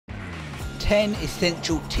10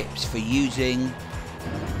 essential tips for using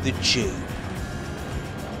the tube.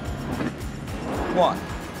 1.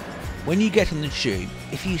 When you get on the tube,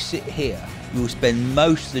 if you sit here, you will spend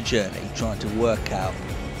most of the journey trying to work out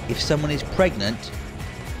if someone is pregnant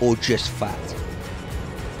or just fat.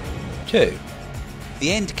 2.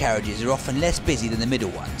 The end carriages are often less busy than the middle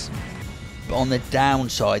ones, but on the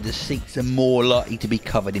downside the seats are more likely to be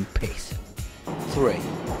covered in piss. 3.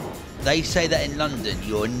 They say that in London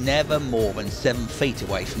you're never more than 7 feet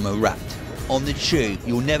away from a rat. On the tube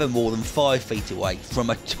you're never more than 5 feet away from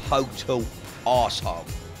a total arsehole.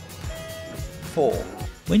 4.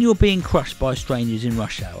 When you're being crushed by strangers in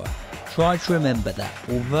rush hour, try to remember that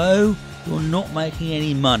although you're not making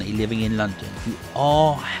any money living in London, you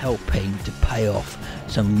are helping to pay off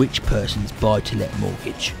some rich person's buy-to-let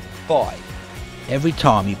mortgage. 5. Every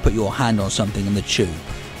time you put your hand on something on the tube,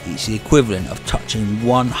 it's the equivalent of touching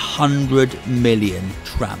 100 million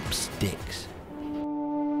tramps' dicks.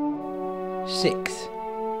 6.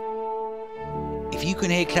 If you can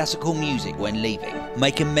hear classical music when leaving,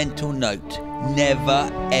 make a mental note never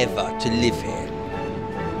ever to live here.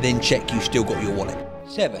 Then check you've still got your wallet.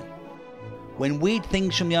 7. When weird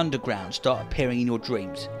things from the underground start appearing in your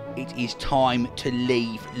dreams, it is time to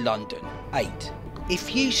leave London. 8.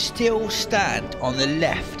 If you still stand on the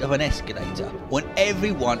left of an escalator when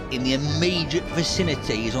everyone in the immediate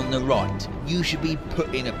vicinity is on the right, you should be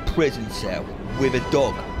put in a prison cell with a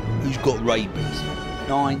dog who's got rabies.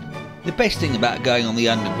 9. The best thing about going on the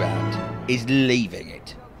underground is leaving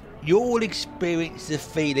it. You'll experience the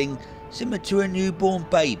feeling similar to a newborn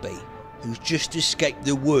baby who's just escaped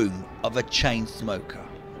the womb of a chain smoker.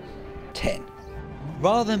 10.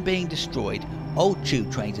 Rather than being destroyed, old tube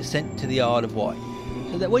trains are sent to the Isle of Wight,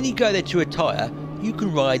 so that when you go there to retire, you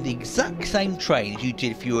can ride the exact same train as you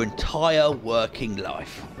did for your entire working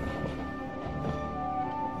life.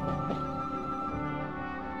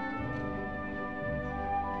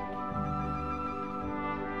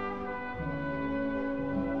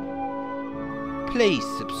 Please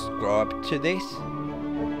subscribe to this.